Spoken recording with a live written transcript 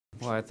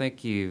Well, I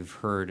think you've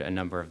heard a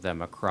number of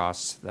them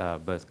across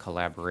both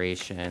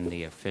collaboration,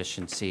 the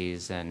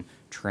efficiencies, and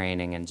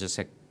training, and just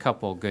a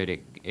couple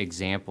good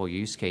example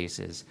use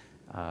cases.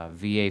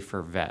 VA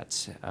for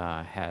Vets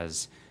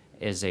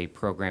is a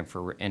program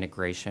for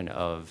integration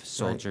of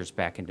soldiers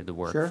back into the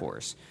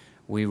workforce.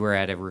 We were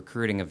at a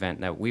recruiting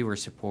event that we were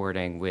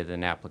supporting with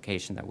an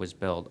application that was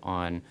built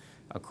on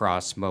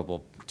across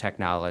mobile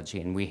technology,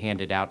 and we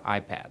handed out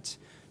iPads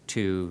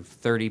to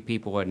 30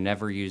 people who had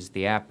never used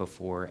the app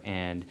before,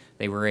 and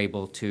they were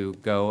able to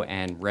go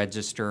and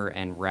register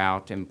and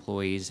route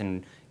employees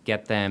and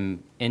get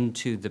them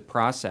into the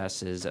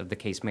processes of the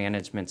case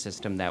management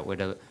system that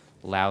would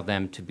allow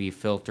them to be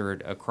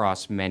filtered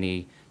across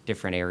many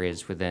different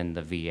areas within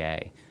the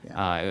VA.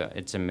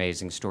 It's an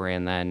amazing story.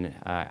 And then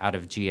out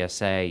of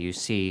GSA, you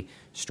see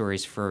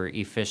stories for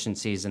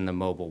efficiencies in the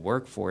mobile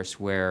workforce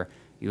where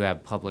you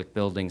have Public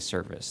Building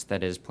Service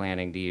that is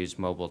planning to use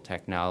mobile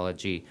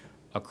technology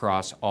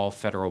across all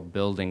federal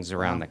buildings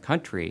around the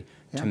country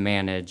to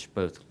manage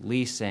both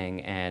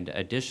leasing and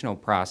additional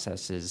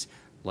processes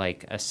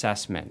like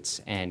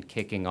assessments and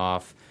kicking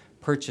off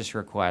purchase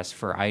requests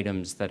for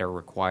items that are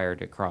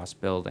required across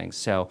buildings.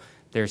 So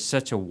there's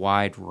such a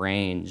wide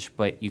range,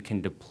 but you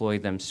can deploy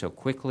them so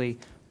quickly,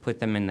 put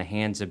them in the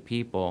hands of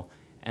people,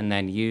 and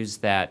then use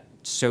that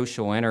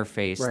social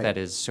interface that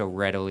is so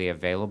readily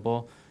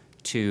available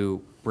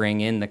to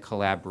bring in the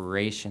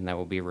collaboration that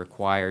will be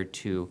required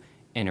to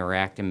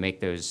interact and make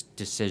those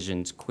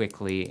decisions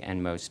quickly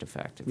and most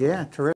effectively. Yeah, terrific.